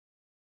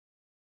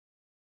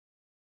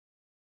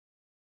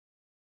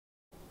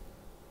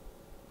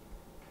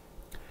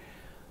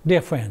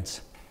Dear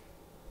friends,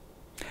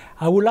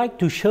 I would like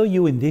to show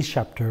you in this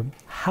chapter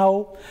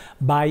how,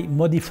 by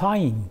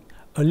modifying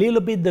a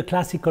little bit the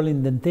classical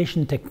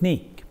indentation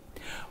technique,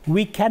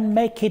 we can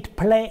make it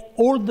play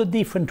all the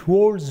different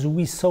roles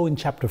we saw in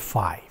chapter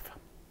 5.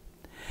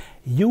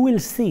 You will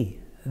see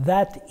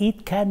that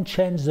it can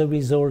change the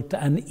result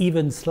and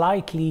even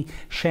slightly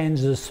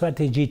change the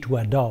strategy to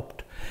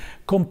adopt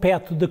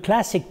compared to the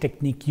classic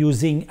technique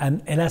using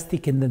an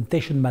elastic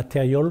indentation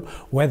material,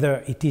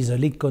 whether it is a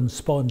Lincoln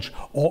sponge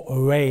or a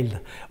rail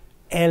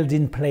held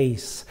in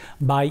place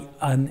by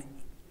an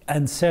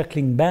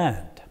encircling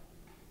band.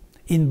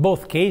 In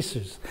both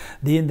cases,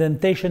 the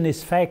indentation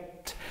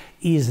effect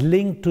is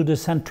linked to the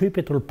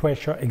centripetal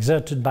pressure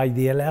exerted by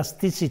the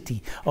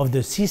elasticity of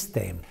the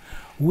system,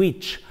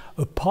 which,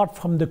 apart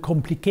from the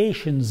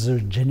complications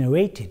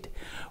generated,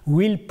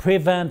 will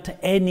prevent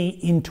any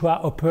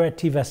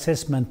intraoperative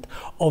assessment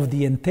of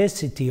the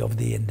intensity of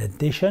the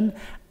indentation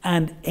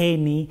and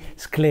any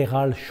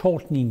scleral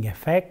shortening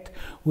effect,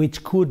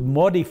 which could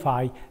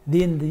modify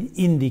the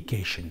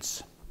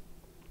indications.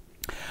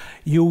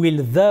 You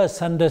will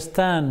thus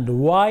understand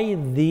why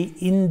the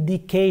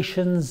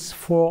indications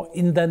for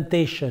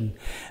indentation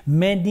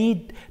may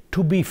need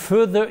to be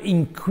further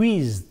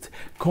increased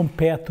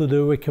compared to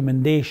the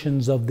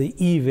recommendations of the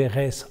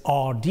IVRS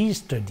RD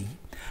study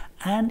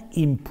and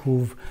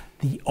improve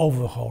the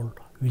overall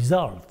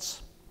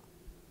results.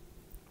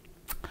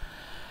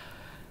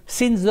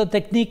 Since the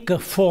technique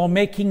for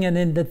making an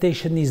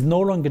indentation is no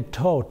longer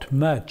taught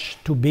much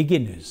to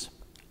beginners,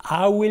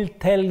 I will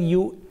tell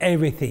you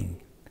everything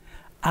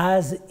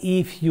as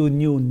if you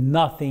knew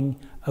nothing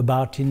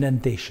about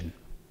indentation.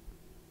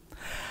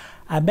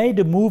 I made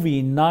a movie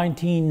in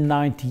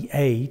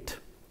 1998.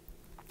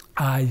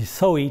 I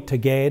saw it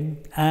again,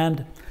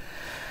 and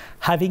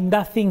having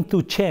nothing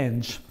to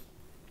change,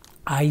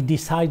 I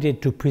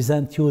decided to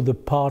present you the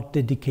part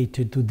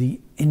dedicated to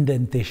the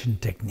indentation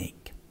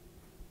technique.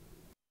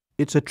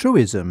 It's a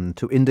truism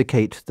to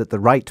indicate that the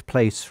right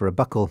place for a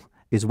buckle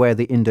is where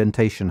the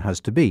indentation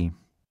has to be.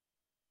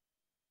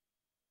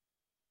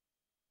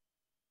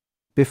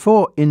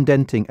 Before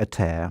indenting a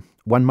tear,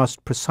 one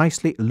must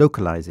precisely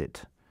localize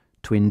it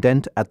to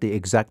indent at the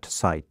exact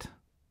site.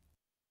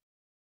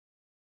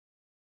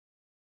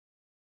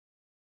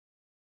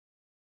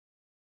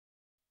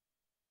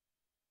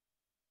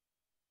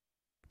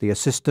 The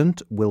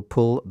assistant will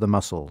pull the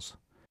muscles.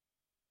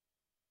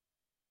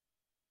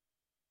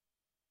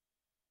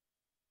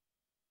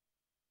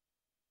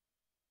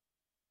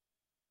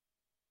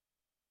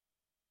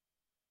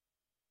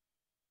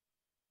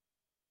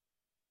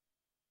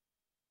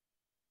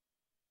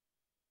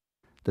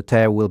 The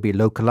tear will be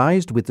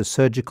localized with the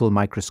surgical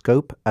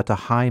microscope at a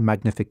high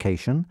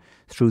magnification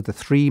through the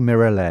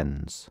 3-mirror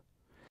lens.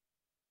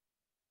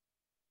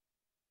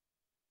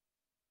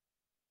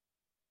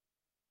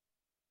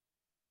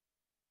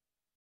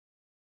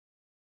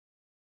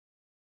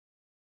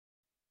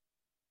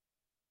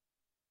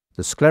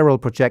 The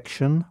scleral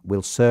projection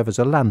will serve as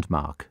a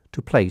landmark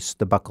to place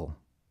the buckle.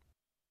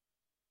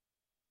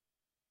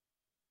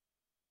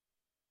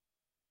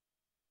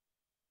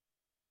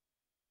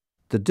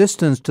 The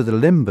distance to the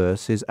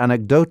limbus is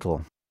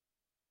anecdotal.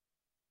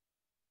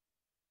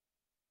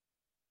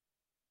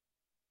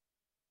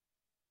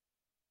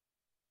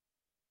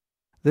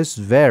 This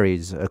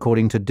varies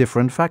according to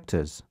different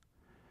factors: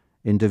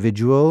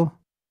 individual,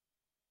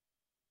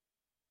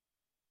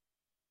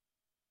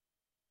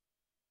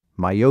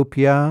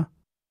 myopia,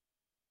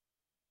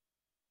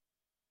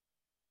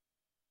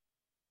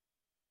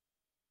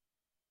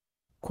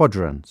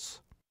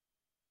 quadrants.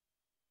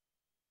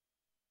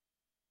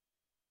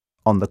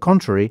 On the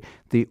contrary,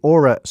 the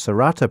ora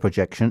serrata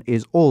projection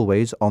is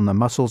always on the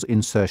muscle's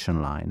insertion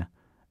line,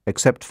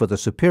 except for the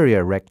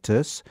superior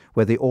rectus,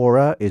 where the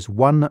ora is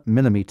 1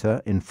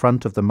 millimeter in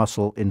front of the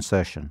muscle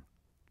insertion.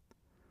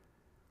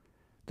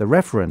 The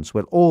reference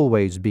will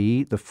always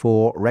be the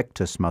 4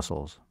 rectus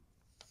muscles.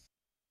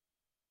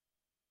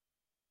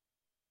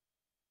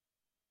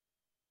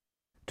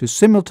 To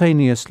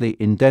simultaneously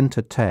indent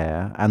a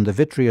tear and the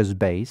vitreous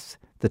base,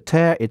 the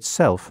tear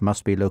itself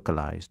must be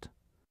localized.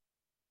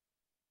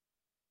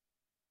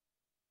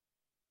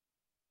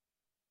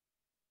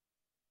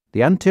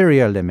 The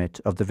anterior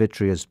limit of the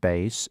vitreous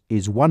base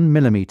is 1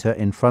 millimeter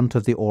in front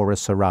of the ora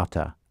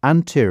serrata,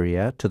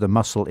 anterior to the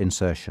muscle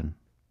insertion.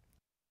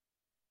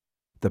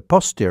 The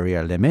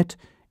posterior limit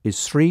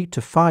is 3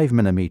 to 5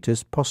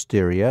 millimeters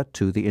posterior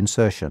to the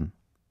insertion.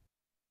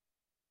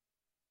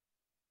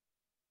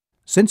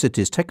 Since it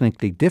is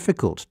technically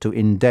difficult to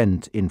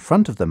indent in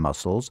front of the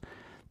muscles,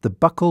 the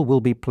buckle will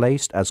be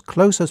placed as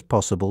close as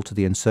possible to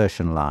the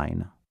insertion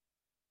line.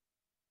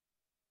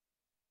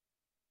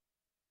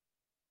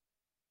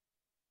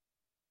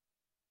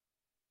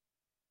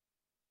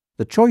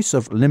 The choice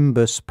of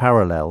limbus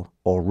parallel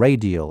or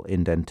radial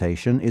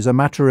indentation is a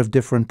matter of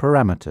different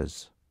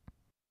parameters.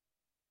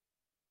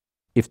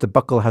 If the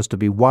buckle has to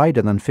be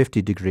wider than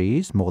 50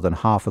 degrees, more than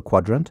half a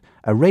quadrant,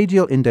 a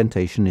radial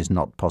indentation is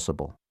not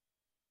possible.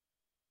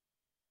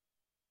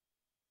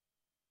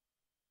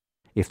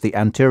 If the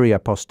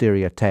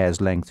anterior-posterior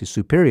tear's length is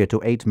superior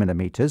to 8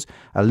 mm,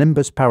 a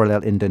limbus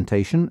parallel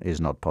indentation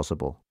is not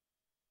possible.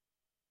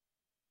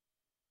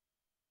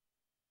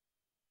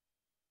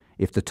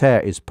 If the tear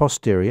is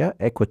posterior,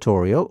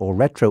 equatorial, or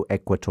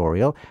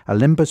retroequatorial, a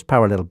limbus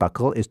parallel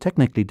buckle is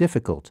technically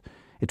difficult.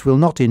 It will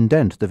not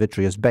indent the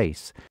vitreous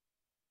base.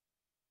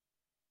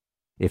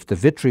 If the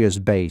vitreous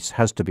base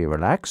has to be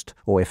relaxed,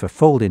 or if a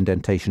fold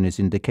indentation is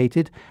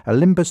indicated, a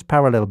limbus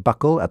parallel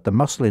buckle at the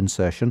muscle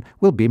insertion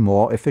will be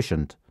more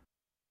efficient.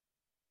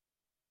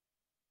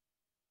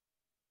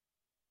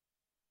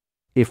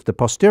 If the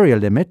posterior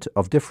limit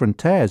of different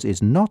tears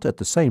is not at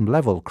the same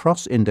level,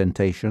 cross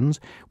indentations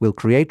will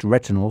create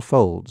retinal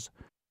folds.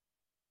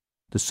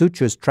 The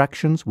suture's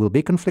tractions will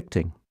be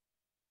conflicting.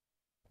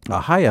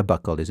 A higher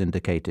buckle is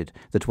indicated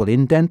that will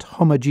indent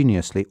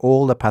homogeneously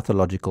all the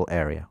pathological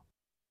area.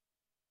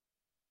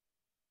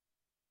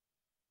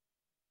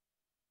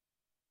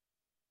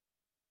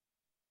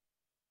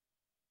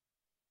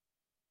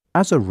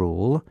 As a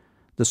rule,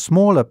 the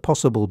smaller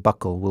possible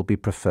buckle will be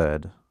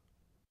preferred.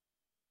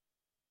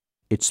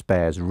 It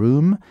spares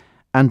room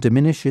and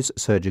diminishes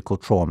surgical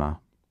trauma.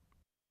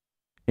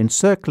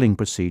 Encircling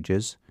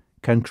procedures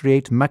can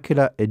create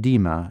macular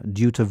edema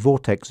due to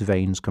vortex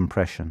veins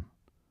compression.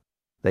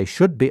 They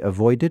should be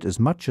avoided as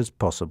much as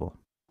possible.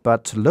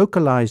 But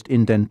localized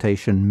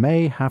indentation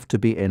may have to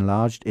be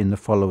enlarged in the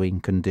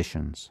following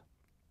conditions.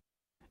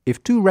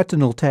 If two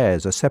retinal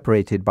tears are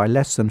separated by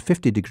less than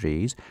 50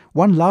 degrees,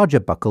 one larger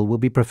buckle will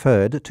be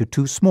preferred to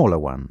two smaller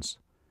ones.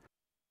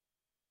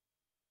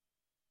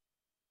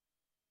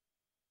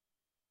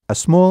 A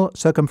small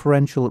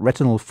circumferential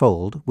retinal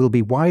fold will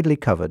be widely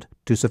covered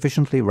to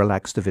sufficiently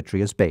relax the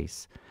vitreous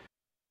base.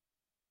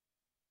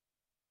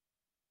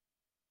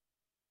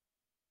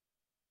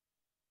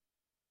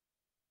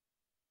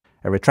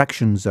 A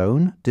retraction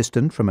zone,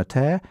 distant from a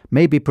tear,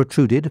 may be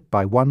protruded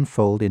by one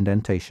fold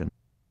indentation.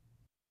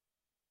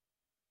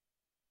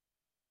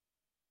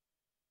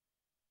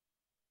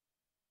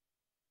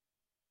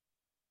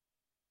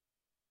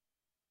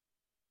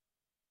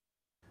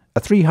 A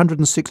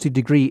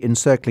 360-degree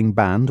encircling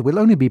band will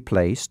only be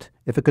placed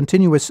if a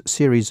continuous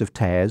series of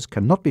tears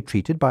cannot be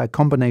treated by a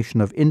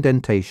combination of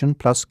indentation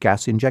plus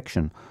gas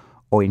injection,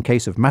 or in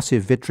case of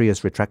massive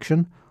vitreous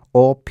retraction,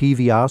 or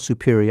PVR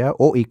superior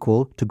or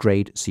equal to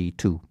grade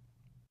C2.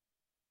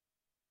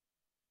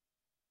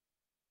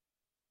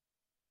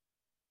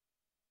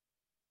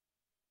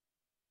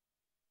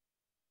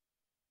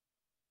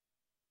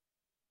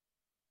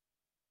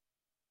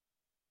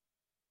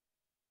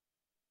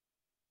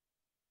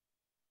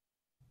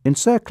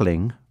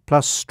 Encircling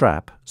plus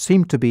strap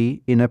seem to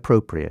be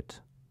inappropriate.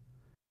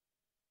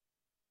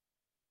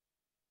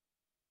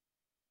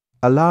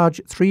 A large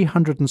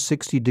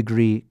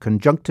 360-degree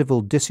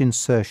conjunctival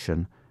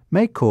disinsertion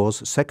may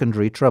cause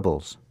secondary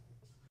troubles.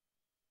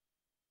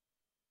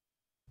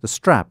 The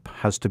strap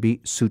has to be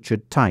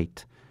sutured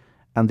tight,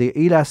 and the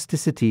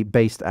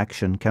elasticity-based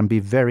action can be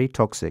very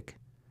toxic.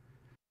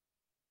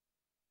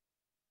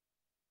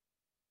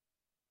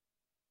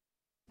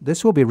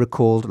 This will be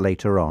recalled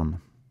later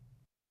on.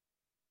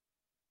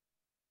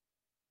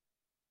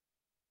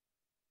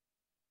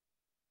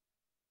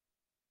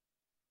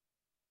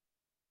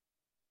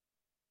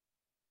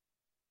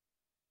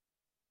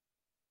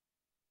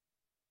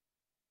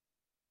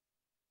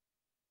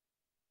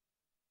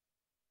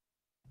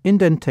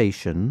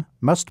 Indentation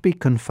must be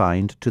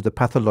confined to the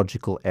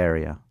pathological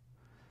area.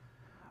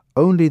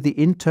 Only the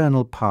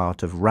internal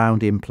part of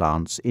round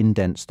implants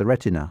indents the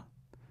retina.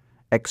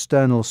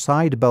 External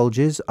side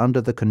bulges under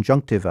the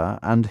conjunctiva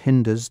and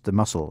hinders the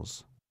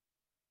muscles.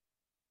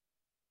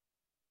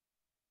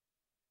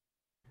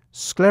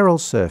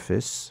 Scleral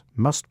surface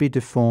must be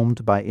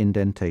deformed by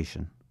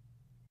indentation.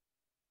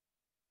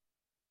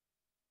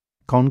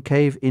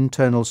 Concave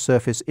internal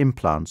surface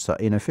implants are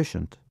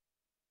inefficient.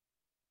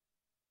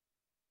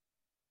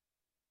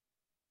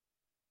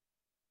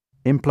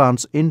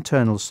 Implant's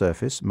internal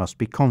surface must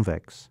be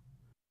convex.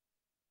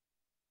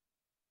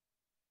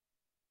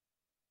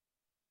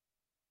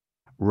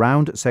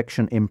 Round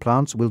section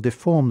implants will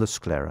deform the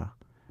sclera,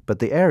 but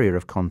the area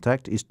of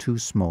contact is too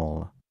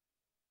small.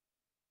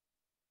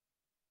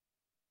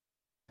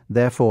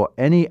 Therefore,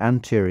 any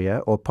anterior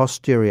or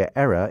posterior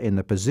error in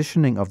the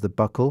positioning of the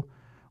buckle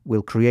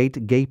will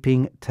create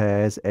gaping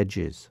tear's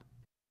edges.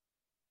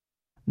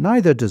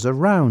 Neither does a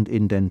round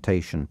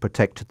indentation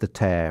protect the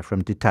tear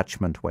from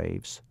detachment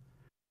waves.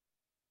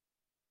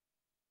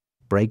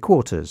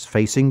 Breakwaters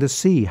facing the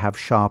sea have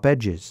sharp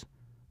edges.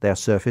 Their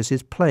surface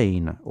is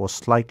plane or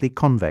slightly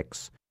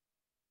convex.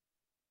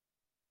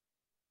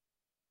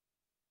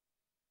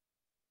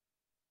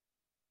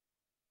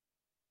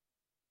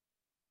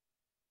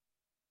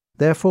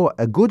 Therefore,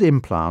 a good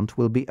implant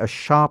will be a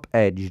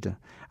sharp-edged,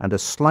 and a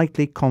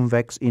slightly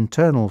convex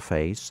internal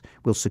face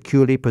will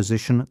securely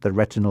position the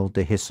retinal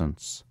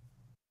dehiscence.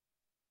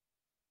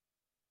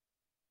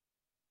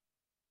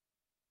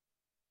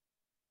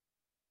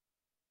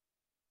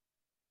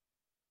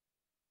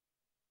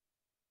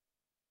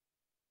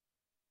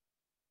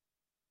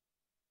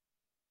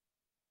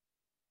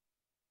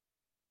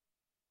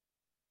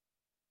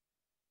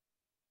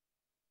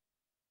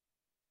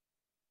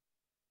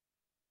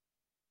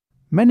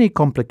 Many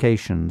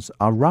complications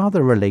are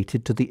rather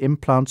related to the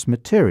implant's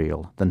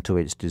material than to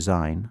its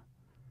design.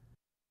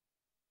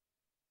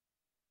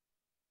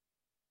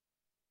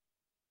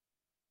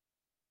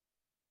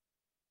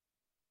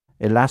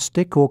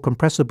 Elastic or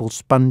compressible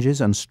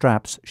sponges and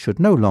straps should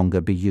no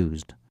longer be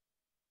used.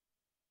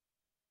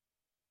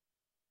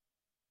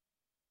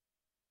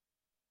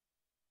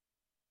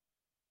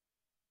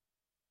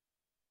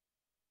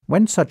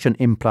 When such an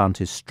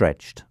implant is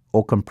stretched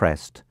or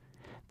compressed,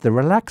 the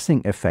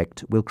relaxing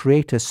effect will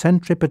create a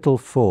centripetal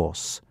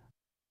force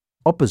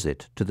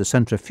opposite to the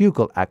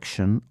centrifugal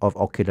action of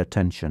ocular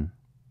tension.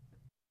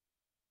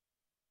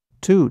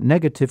 Two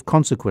negative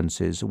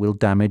consequences will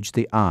damage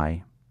the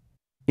eye.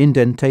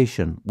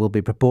 Indentation will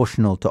be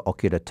proportional to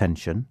ocular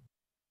tension.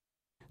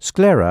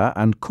 Sclera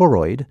and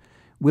choroid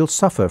will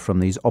suffer from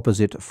these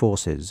opposite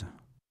forces.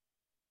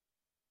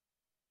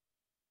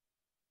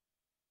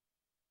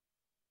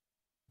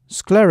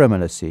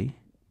 Scleromalacy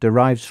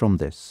derives from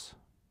this.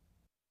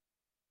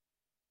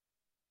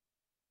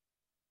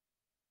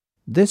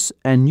 This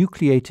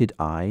enucleated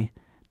eye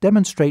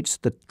demonstrates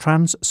the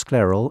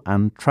transscleral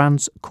and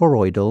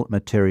transchoroidal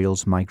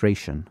materials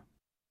migration.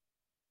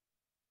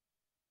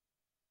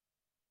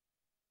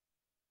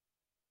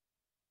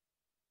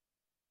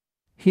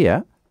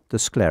 Here, the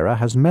sclera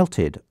has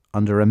melted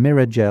under a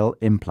mirror gel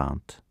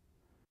implant.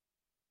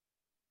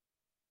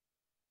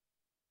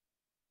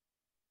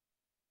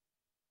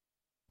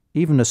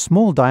 Even a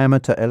small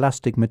diameter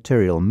elastic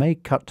material may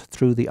cut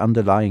through the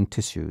underlying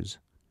tissues.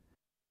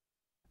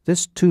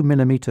 This 2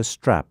 mm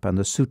strap and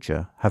the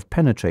suture have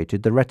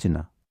penetrated the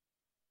retina.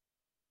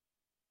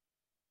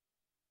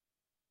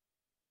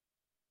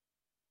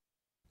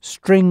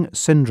 String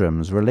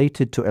syndromes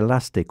related to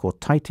elastic or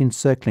tight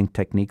encircling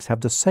techniques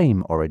have the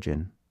same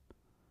origin.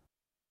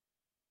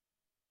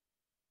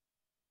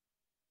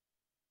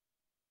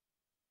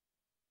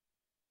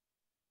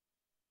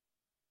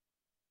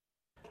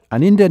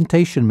 An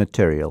indentation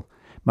material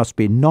must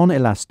be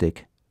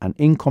non-elastic and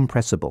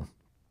incompressible.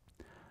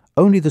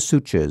 Only the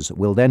sutures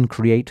will then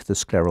create the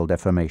scleral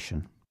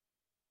deformation.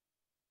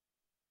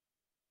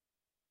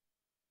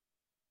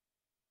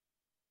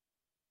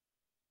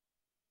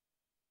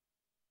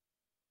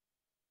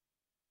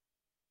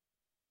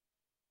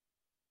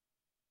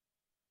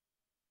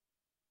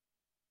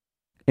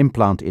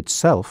 Implant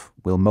itself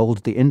will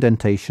mold the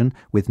indentation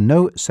with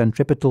no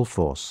centripetal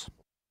force.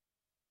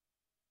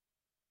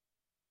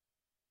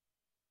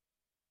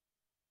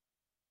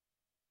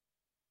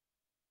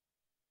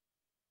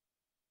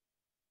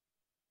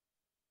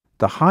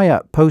 The higher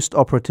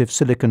post-operative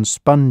silicon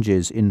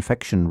sponges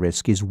infection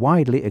risk is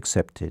widely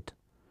accepted.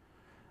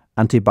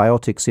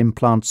 Antibiotics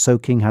implant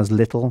soaking has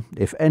little,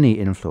 if any,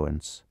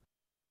 influence.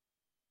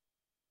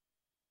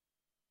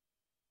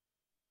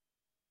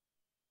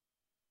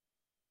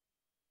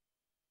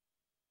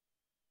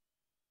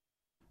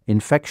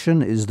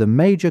 Infection is the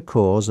major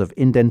cause of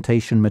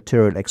indentation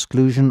material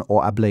exclusion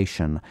or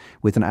ablation,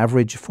 with an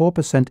average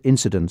 4%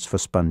 incidence for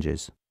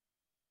sponges.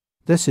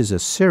 This is a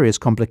serious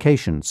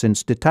complication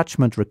since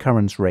detachment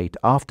recurrence rate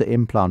after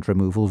implant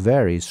removal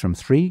varies from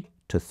 3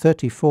 to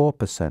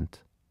 34%.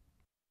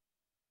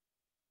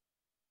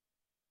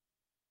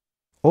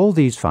 All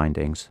these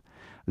findings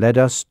led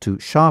us to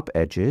sharp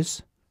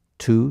edges,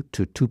 2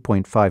 to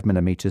 2.5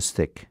 mm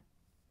thick.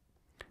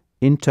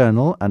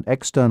 Internal and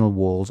external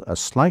walls are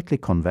slightly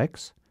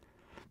convex.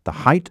 The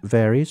height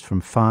varies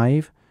from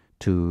 5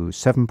 to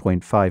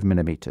 7.5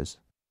 mm.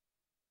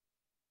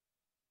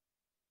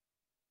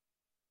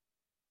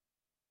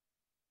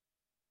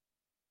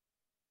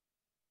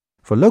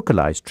 For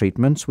localized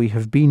treatments, we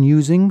have been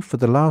using for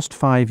the last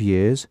 5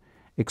 years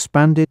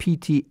expanded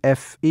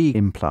PTFE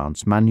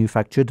implants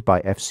manufactured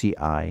by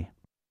FCI.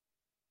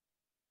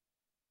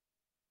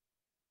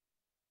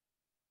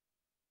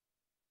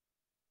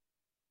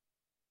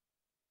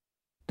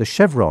 The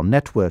chevron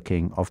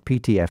networking of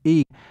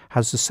PTFE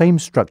has the same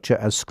structure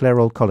as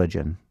scleral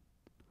collagen.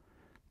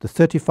 The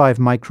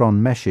 35-micron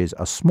meshes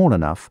are small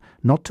enough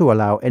not to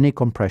allow any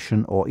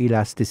compression or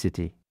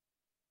elasticity.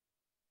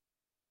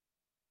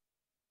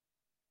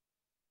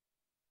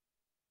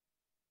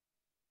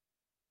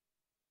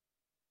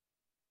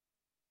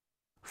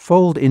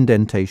 Fold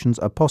indentations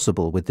are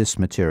possible with this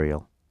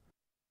material.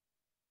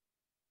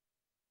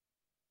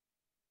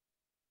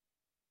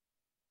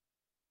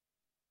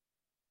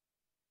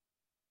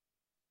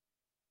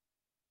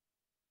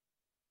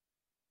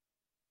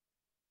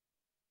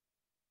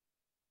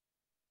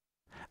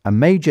 A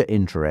major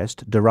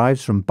interest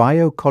derives from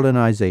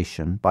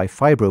biocolonization by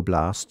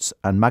fibroblasts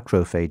and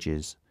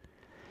macrophages.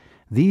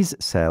 These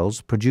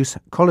cells produce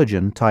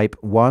collagen type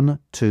 1,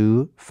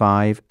 2,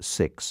 5,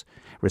 6,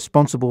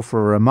 responsible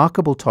for a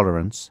remarkable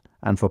tolerance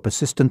and for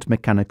persistent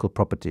mechanical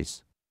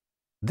properties.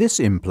 This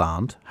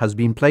implant has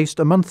been placed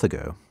a month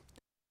ago.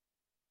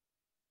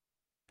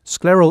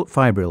 Scleral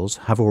fibrils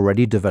have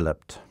already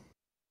developed.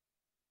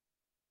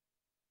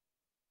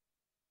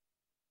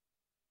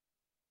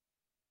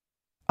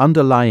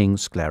 Underlying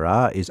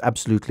sclera is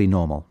absolutely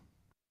normal.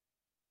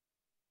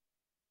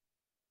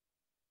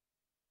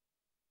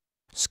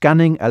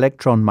 Scanning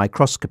electron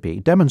microscopy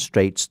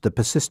demonstrates the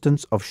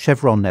persistence of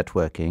chevron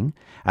networking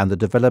and the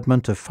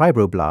development of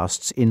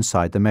fibroblasts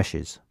inside the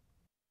meshes.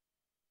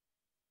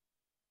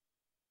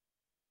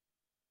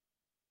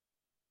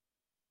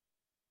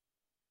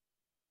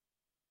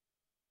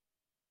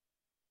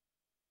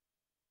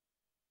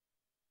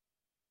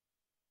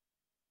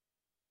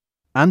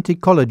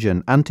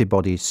 Anti-collagen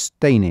antibody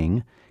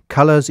staining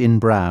colors in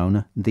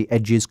brown the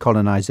edges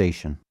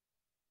colonization.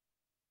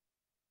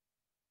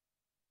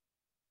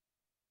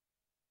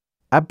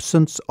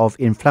 Absence of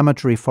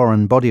inflammatory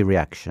foreign body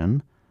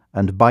reaction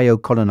and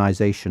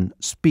biocolonization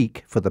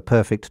speak for the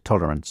perfect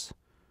tolerance.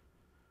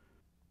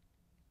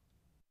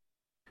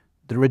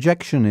 The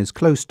rejection is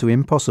close to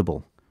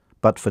impossible,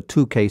 but for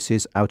 2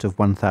 cases out of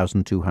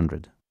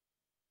 1,200.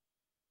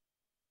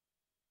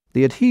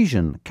 The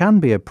adhesion can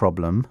be a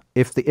problem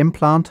if the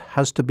implant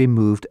has to be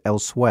moved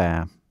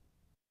elsewhere.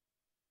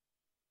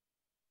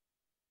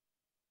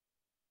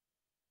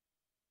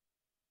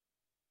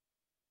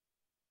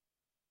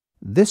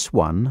 This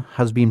one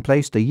has been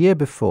placed a year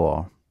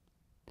before.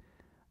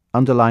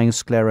 Underlying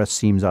sclera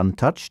seems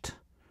untouched.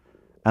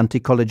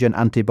 Anti-collagen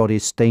antibody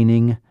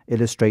staining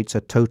illustrates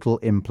a total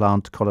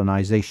implant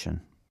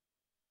colonization.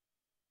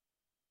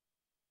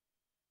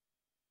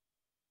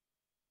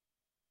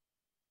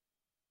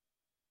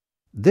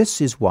 This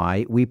is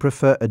why we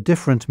prefer a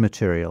different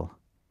material,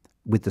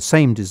 with the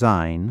same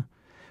design,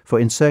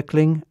 for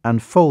encircling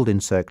and fold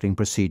encircling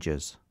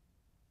procedures.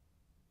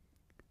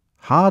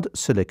 Hard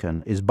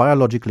silicon is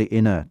biologically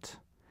inert,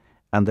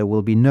 and there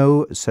will be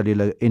no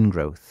cellular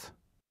ingrowth.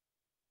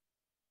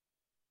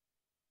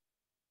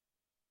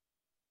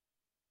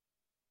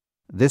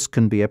 This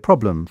can be a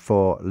problem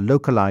for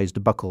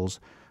localized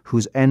buckles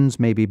whose ends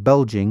may be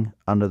bulging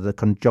under the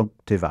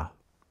conjunctiva.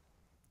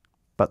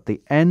 But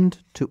the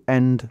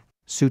end-to-end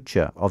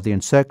suture of the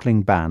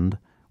encircling band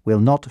will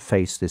not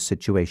face this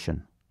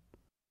situation.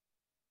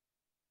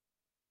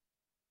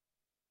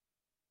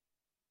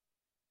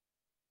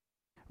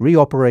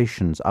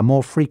 Reoperations are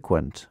more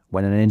frequent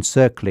when an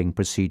encircling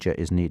procedure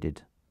is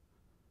needed.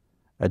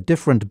 A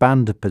different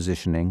band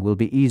positioning will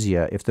be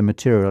easier if the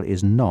material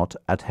is not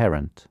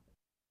adherent.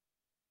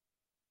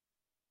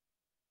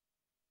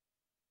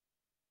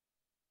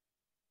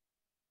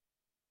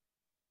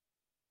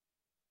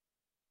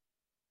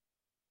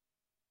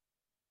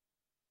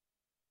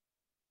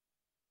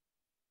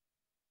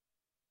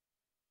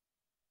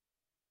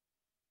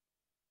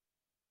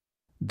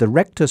 The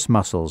rectus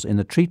muscles in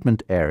the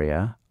treatment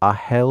area are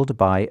held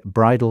by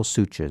bridle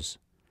sutures.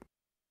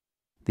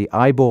 The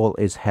eyeball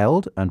is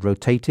held and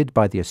rotated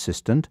by the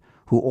assistant,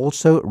 who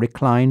also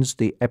reclines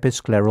the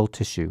episcleral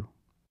tissue.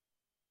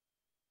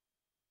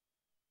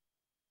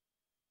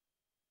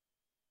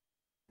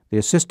 The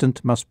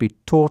assistant must be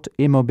taught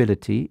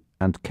immobility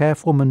and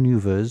careful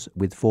maneuvers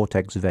with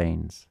vortex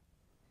veins.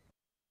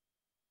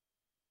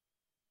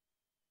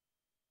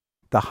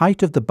 The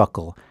height of the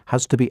buckle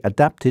has to be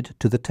adapted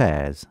to the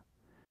tears.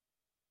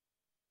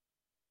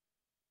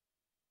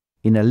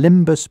 In a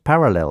limbus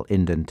parallel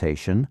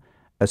indentation,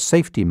 a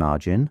safety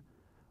margin,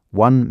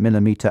 1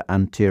 mm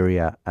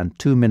anterior and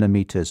 2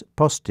 mm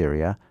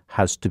posterior,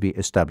 has to be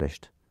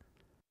established.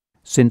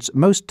 Since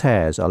most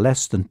tears are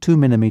less than 2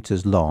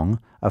 mm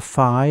long, a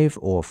 5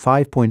 or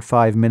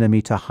 5.5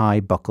 mm high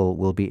buckle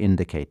will be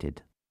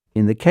indicated.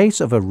 In the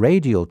case of a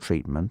radial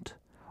treatment,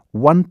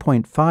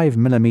 1.5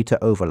 mm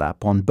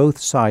overlap on both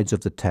sides of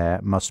the tear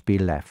must be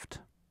left.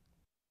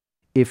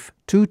 If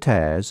 2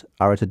 tears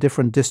are at a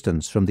different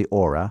distance from the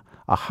aura,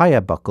 a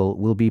higher buckle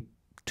will be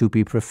to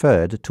be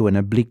preferred to an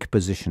oblique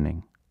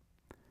positioning.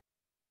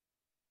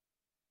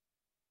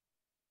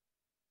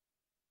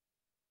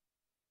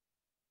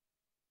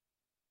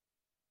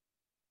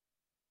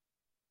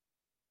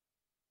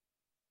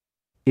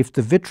 If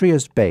the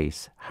vitreous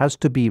base has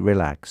to be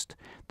relaxed,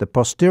 the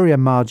posterior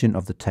margin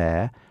of the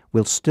tear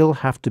will still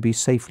have to be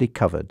safely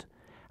covered,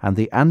 and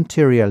the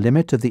anterior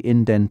limit of the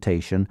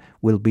indentation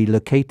will be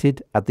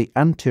located at the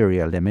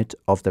anterior limit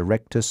of the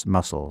rectus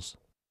muscles.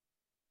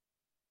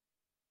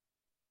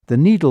 The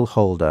needle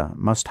holder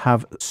must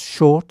have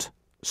short,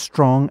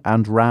 strong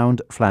and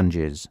round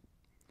flanges.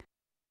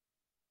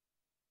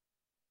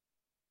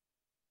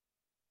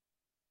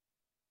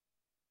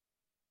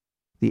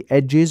 The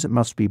edges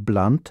must be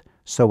blunt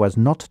so as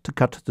not to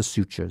cut the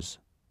sutures.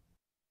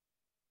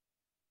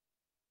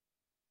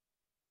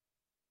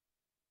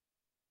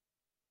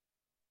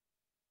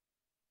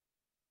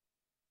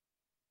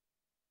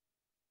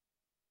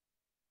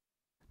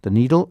 The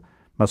needle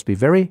must be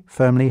very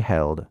firmly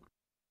held.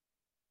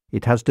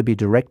 It has to be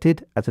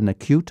directed at an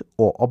acute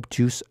or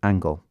obtuse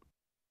angle.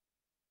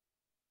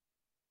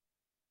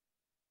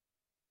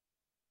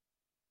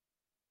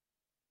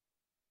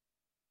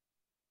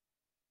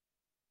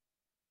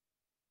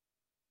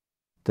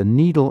 The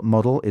needle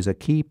model is a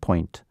key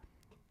point.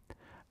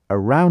 A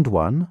round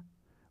one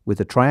with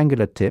a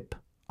triangular tip,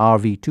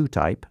 RV2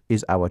 type,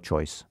 is our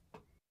choice.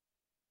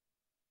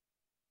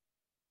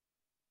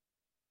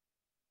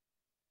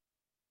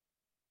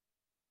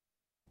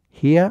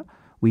 Here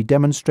we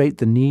demonstrate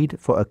the need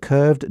for a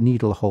curved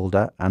needle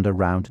holder and a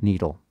round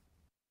needle.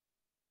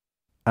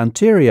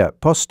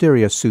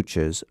 Anterior-posterior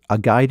sutures are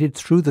guided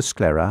through the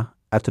sclera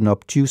at an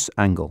obtuse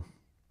angle.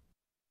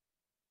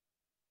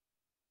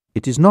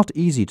 It is not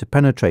easy to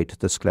penetrate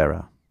the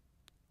sclera.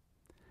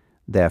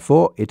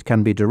 Therefore, it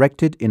can be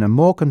directed in a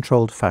more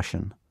controlled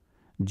fashion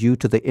due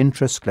to the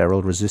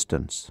intrascleral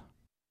resistance.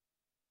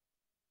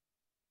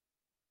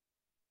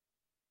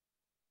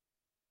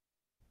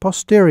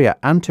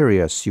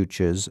 Posterior-anterior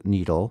sutures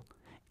needle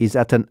is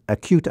at an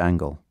acute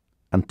angle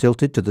and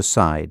tilted to the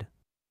side.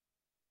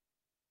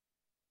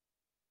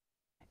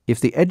 If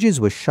the edges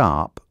were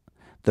sharp,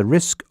 the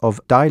risk of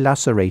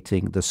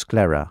dilacerating the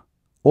sclera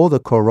or the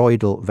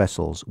choroidal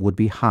vessels would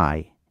be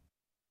high.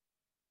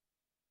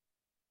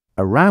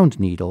 A round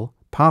needle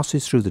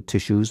passes through the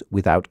tissues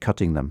without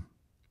cutting them.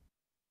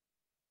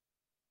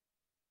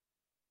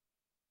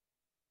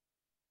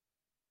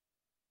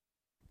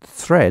 The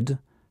thread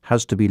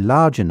has to be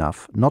large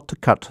enough not to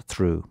cut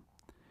through.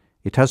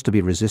 It has to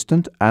be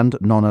resistant and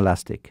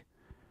non-elastic.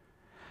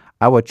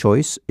 Our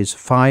choice is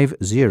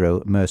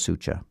 5-0 Mer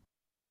suture.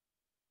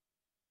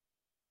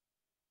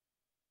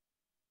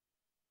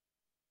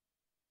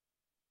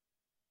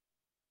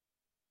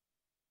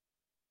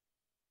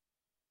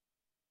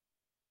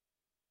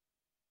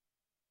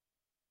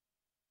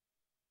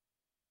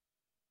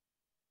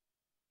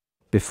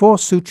 Before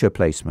suture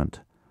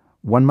placement,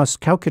 one must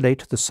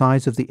calculate the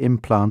size of the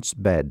implant's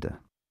bed.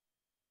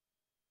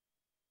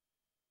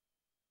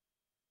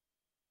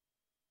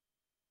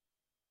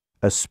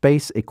 A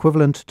space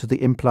equivalent to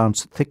the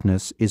implant's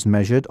thickness is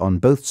measured on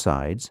both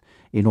sides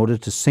in order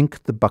to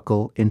sink the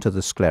buccal into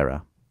the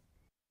sclera.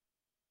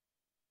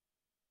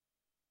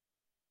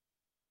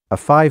 A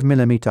 5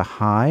 mm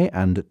high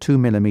and 2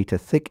 mm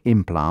thick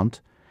implant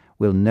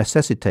will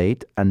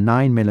necessitate a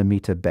 9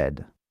 mm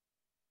bed.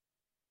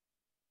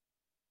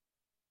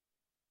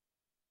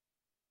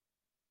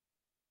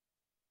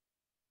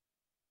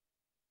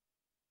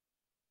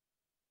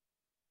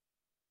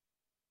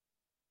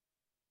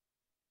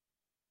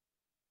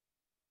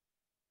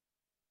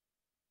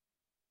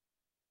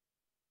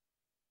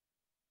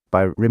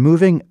 By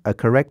removing a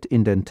correct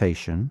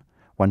indentation,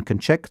 one can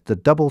check the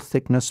double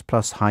thickness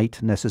plus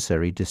height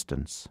necessary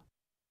distance.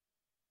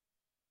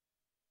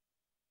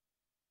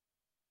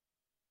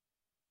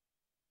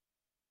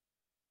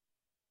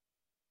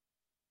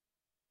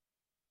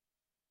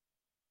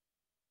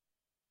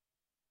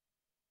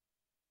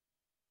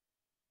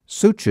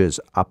 Sutures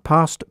are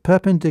passed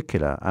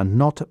perpendicular and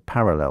not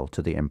parallel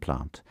to the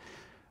implant.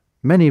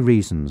 Many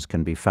reasons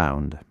can be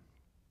found.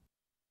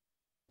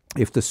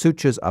 If the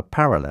sutures are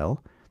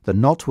parallel, the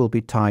knot will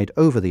be tied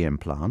over the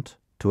implant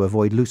to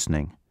avoid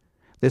loosening.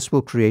 This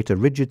will create a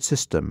rigid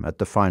system at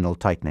the final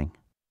tightening.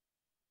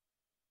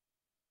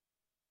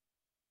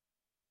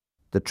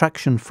 The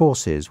traction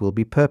forces will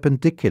be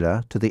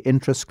perpendicular to the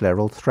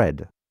intrascleral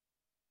thread.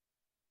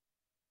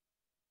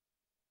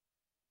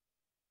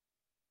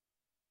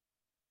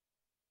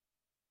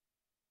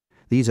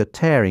 These are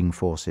tearing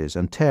forces,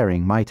 and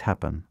tearing might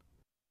happen.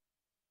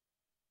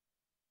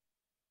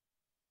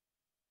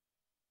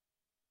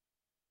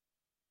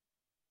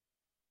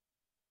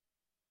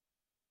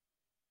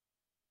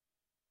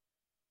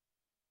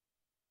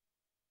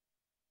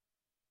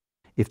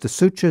 If the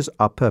sutures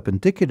are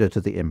perpendicular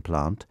to the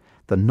implant,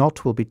 the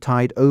knot will be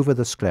tied over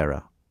the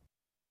sclera.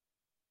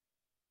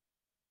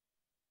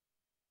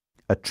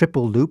 A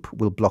triple loop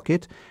will block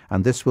it,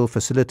 and this will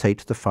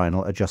facilitate the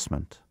final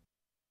adjustment.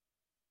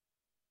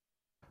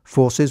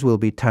 Forces will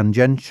be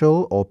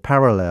tangential or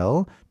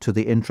parallel to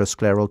the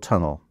intrascleral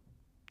tunnel.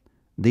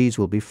 These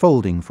will be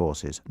folding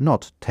forces,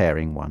 not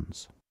tearing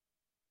ones.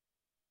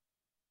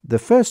 The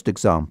first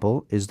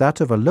example is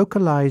that of a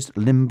localized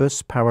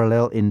limbus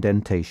parallel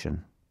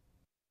indentation.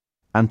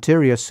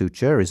 Anterior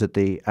suture is at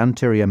the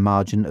anterior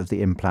margin of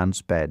the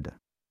implant's bed.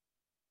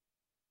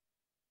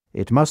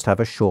 It must have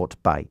a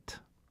short bite.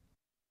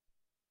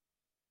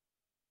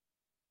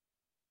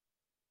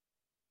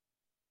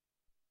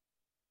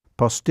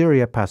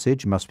 Posterior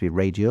passage must be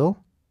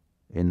radial,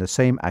 in the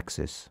same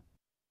axis.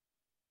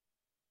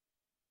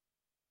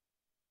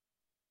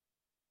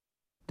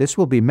 This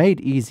will be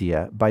made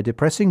easier by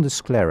depressing the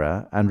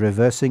sclera and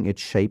reversing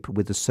its shape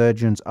with the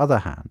surgeon's other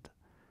hand.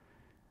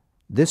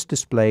 This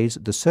displays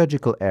the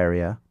surgical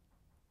area,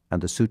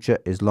 and the suture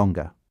is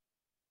longer.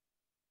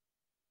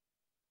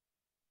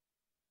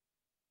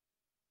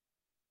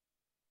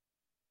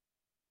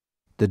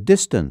 The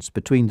distance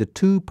between the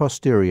two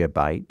posterior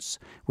bites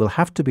will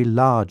have to be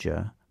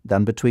larger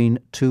than between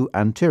two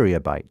anterior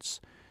bites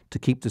to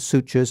keep the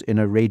sutures in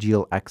a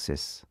radial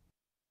axis.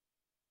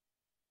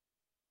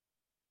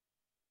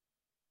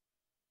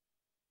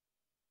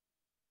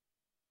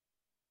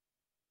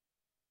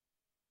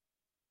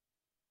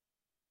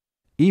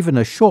 Even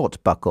a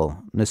short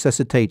buccal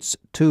necessitates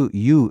two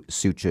U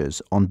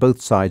sutures on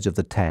both sides of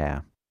the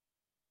tear.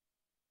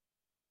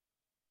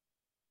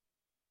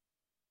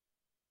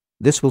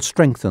 This will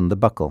strengthen the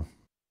buccal.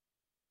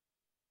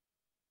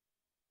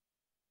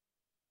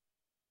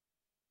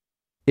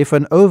 If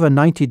an over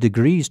 90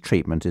 degrees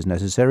treatment is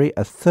necessary,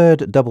 a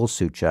third double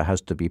suture has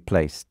to be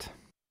placed.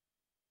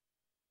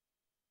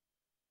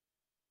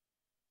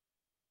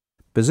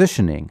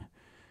 Positioning.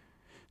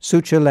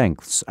 Suture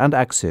lengths and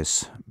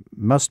axis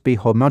must be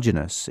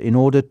homogeneous in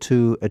order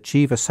to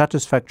achieve a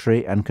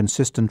satisfactory and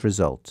consistent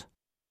result.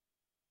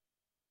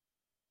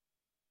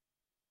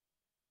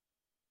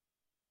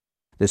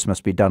 This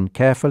must be done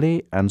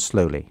carefully and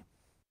slowly.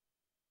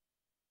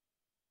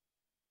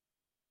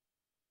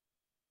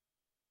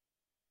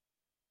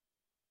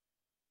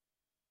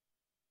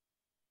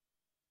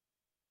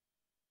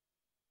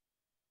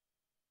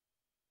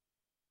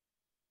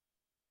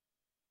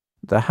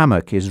 The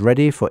hammock is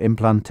ready for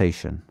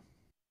implantation.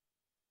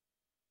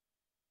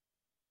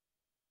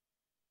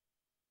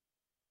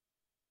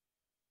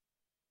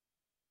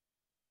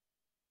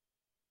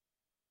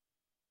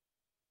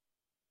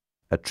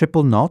 A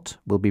triple knot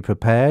will be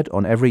prepared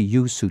on every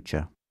U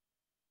suture.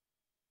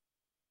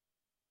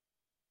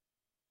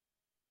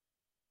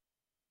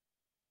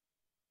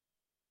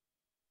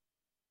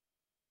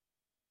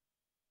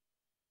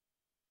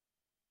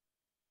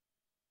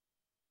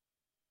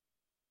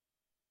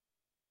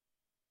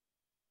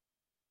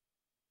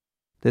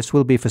 This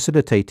will be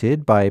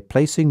facilitated by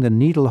placing the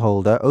needle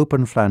holder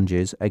open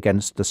flanges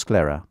against the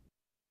sclera.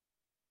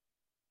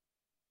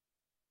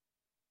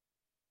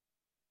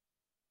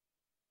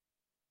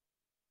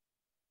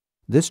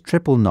 This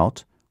triple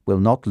knot will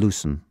not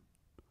loosen.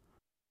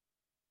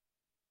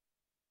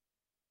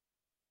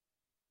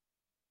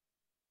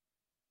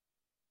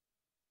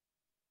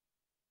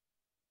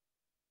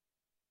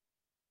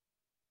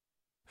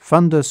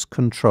 Fundus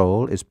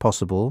control is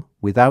possible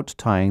without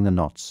tying the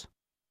knots.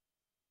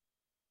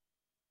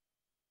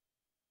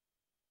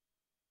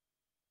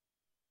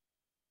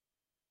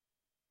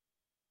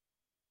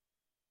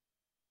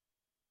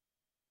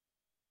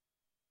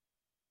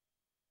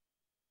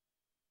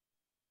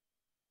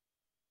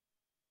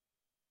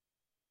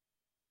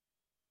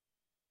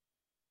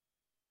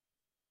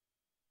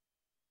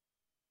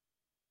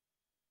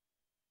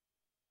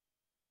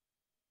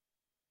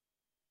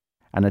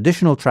 An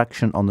additional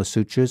traction on the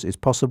sutures is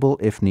possible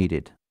if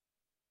needed.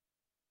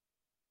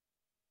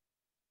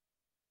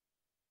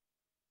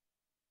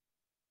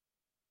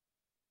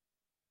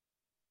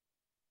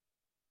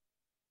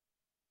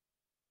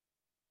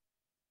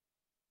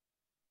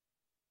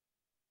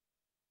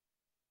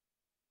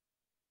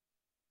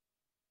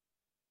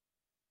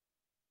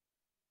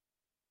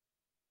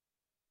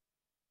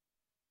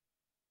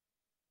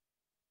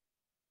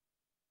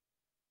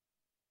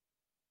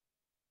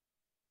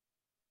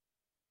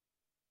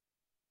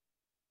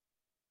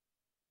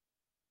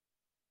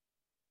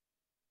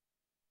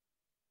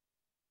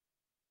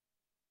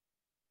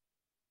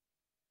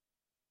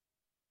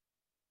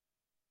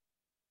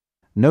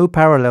 No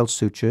parallel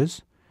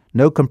sutures,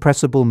 no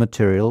compressible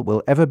material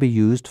will ever be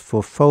used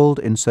for fold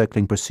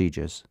encircling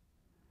procedures.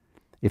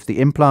 If the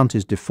implant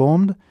is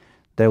deformed,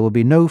 there will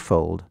be no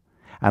fold,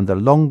 and the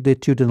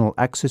longitudinal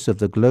axis of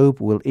the globe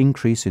will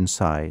increase in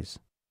size.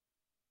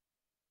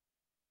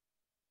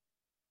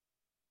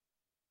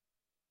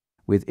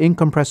 With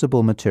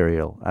incompressible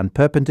material and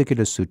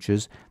perpendicular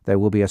sutures, there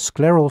will be a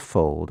scleral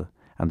fold,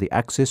 and the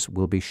axis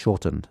will be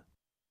shortened.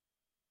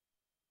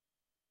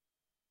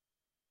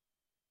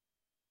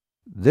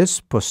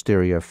 This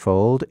posterior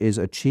fold is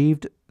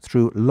achieved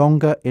through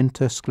longer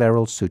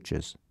interscleral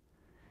sutures.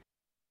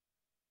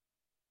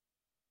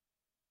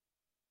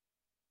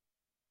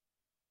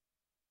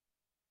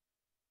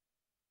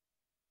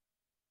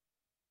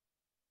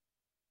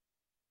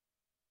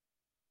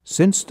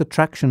 Since the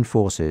traction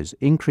forces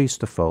increase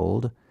the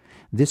fold,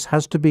 this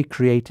has to be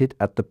created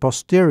at the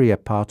posterior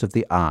part of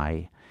the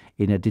eye,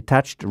 in a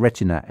detached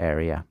retina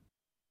area.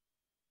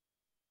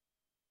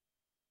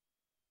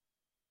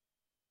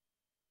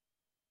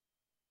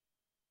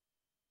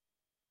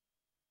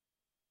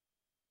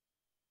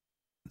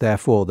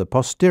 Therefore, the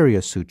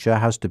posterior suture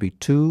has to be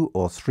 2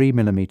 or 3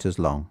 millimeters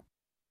long.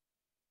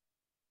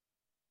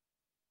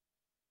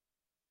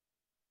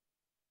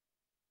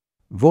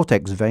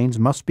 Vortex veins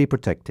must be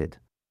protected.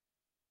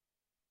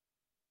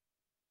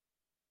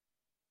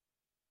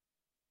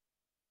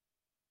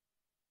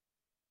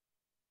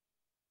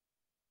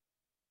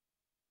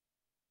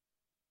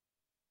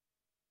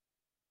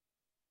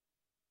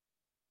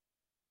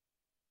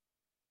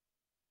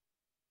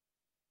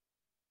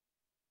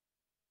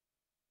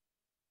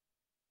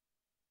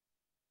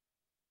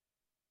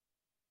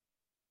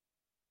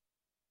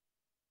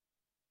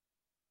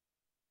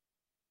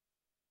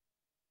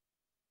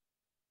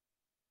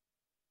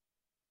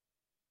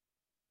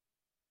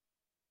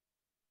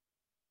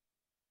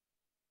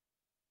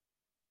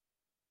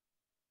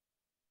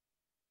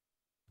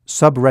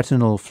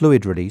 Subretinal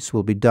fluid release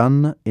will be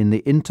done in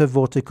the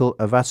intervortical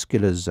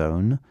avascular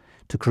zone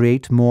to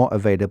create more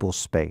available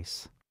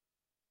space.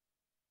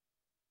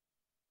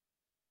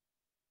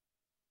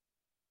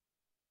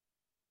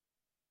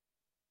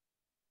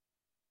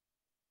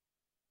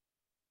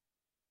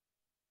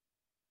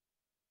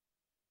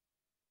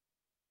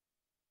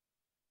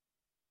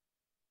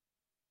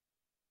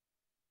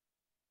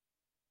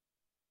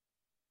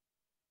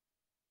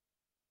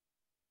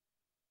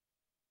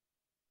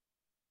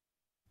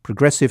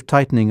 Progressive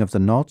tightening of the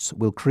knots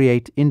will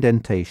create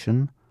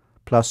indentation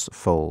plus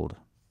fold.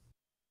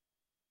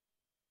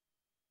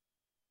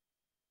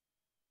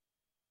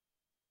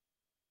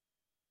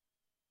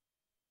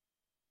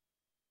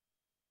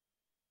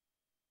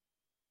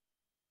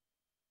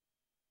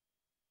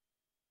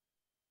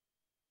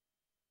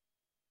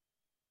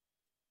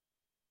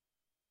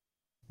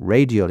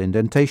 Radial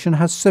indentation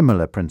has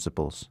similar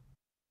principles.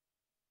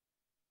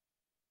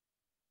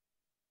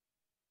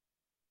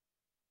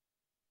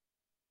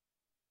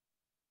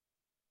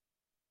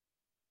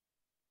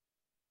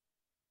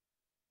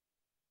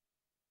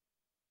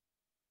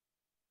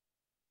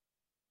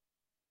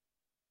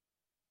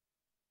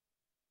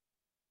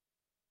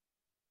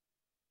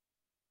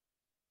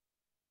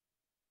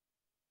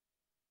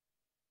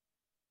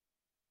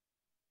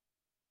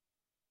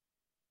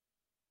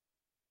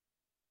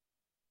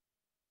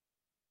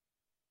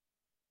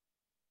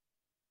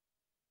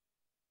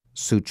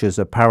 Sutures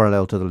are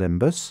parallel to the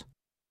limbus.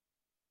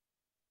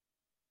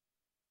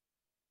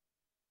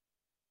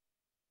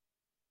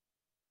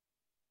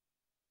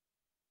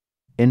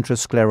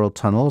 Intrascleral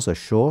tunnels are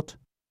short.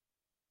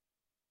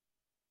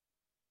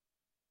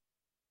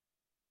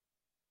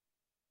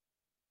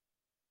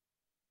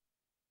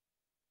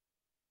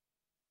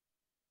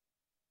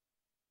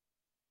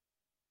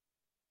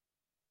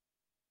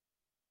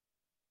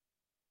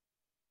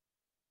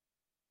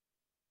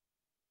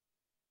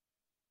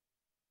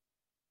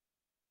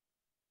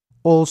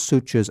 All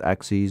sutures'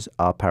 axes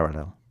are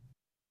parallel.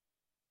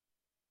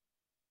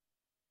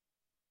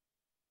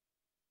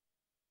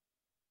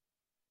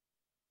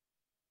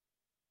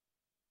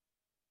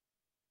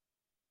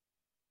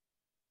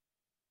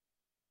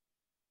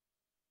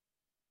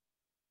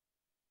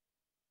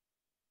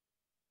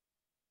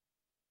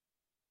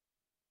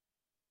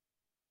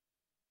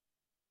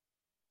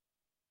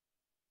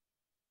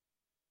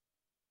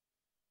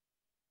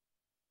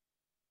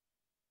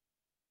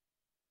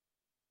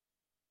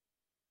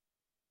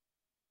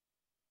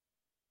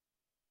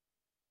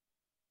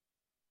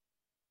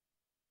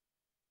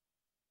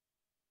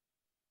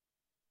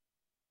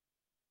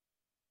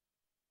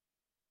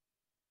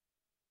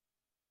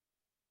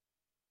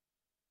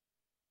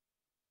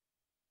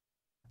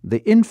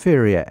 The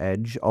inferior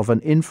edge of an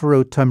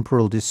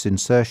inferotemporal disc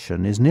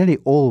insertion is nearly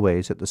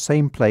always at the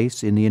same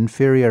place in the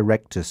inferior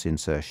rectus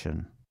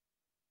insertion.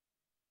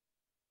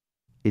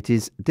 It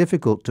is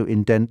difficult to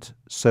indent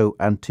so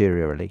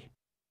anteriorly.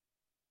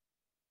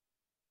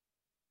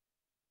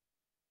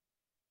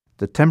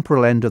 The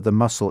temporal end of the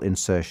muscle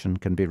insertion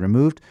can be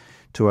removed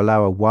to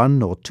allow a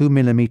 1 or 2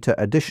 mm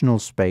additional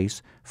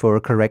space for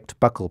a correct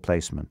buckle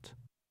placement.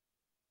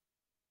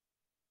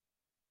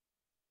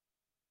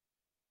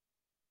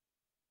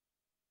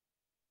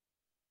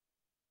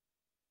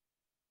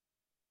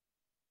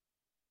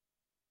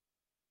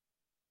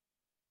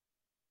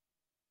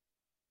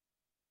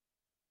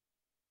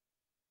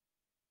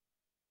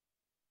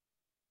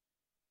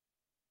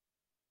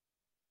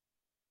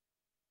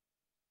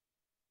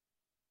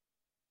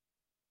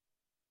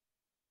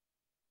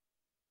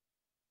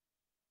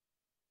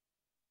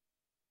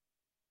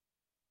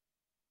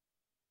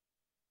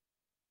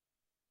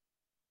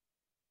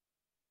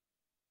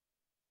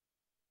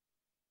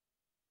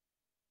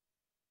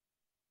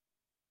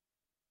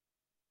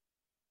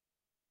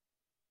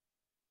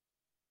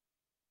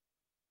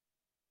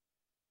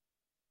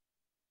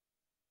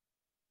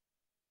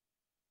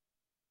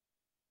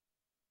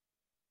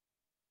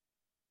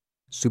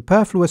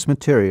 Superfluous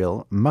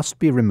material must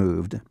be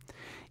removed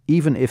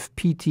even if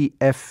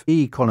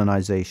PTFE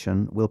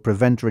colonization will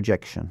prevent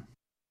rejection.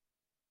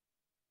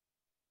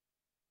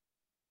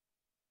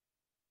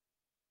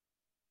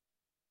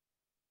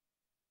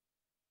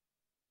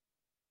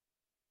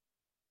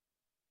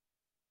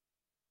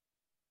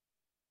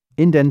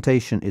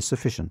 Indentation is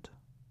sufficient.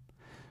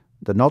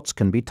 The knots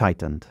can be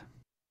tightened.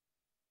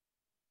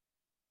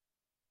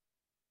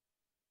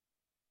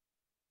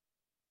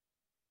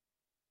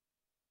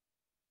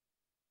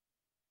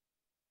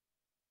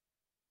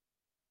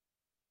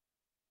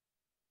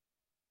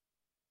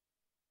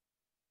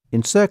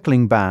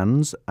 Encircling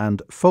bands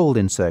and fold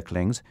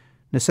encirclings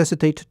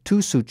necessitate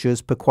 2 sutures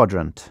per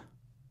quadrant,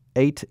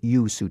 8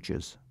 U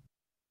sutures.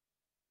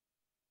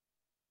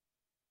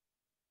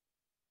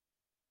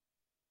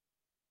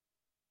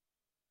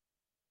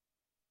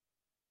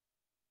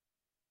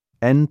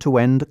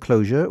 End-to-end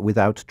closure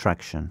without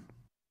traction.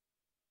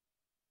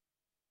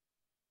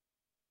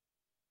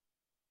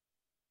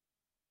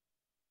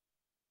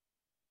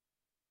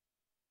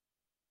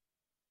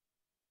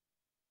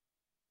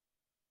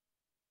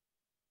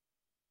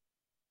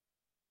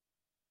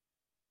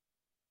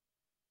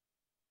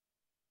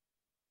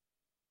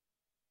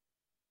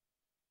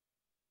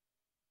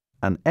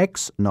 An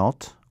X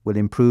knot will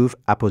improve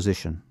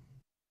apposition.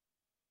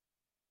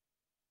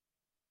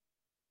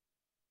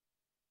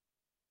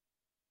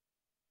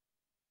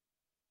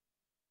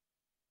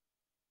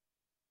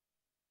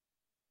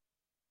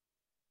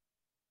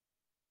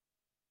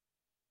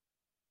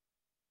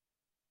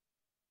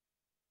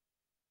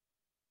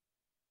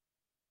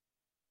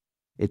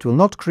 It will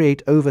not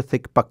create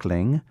over-thick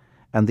buckling,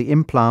 and the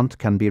implant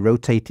can be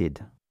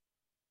rotated.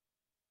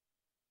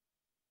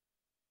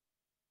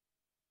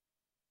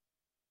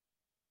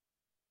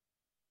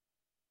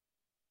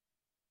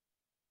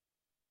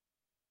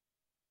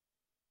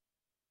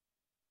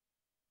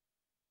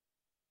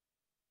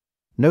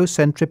 No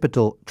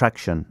centripetal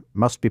traction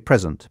must be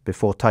present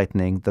before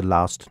tightening the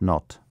last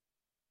knot.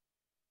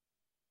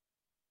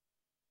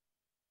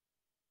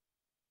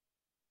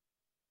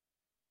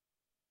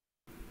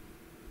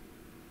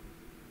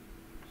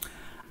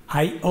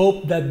 I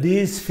hope that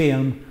this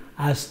film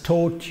has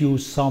taught you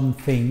some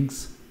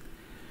things.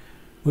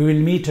 We will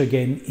meet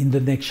again in the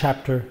next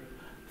chapter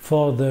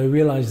for the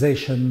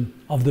realization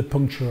of the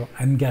puncture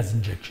and gas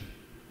injection.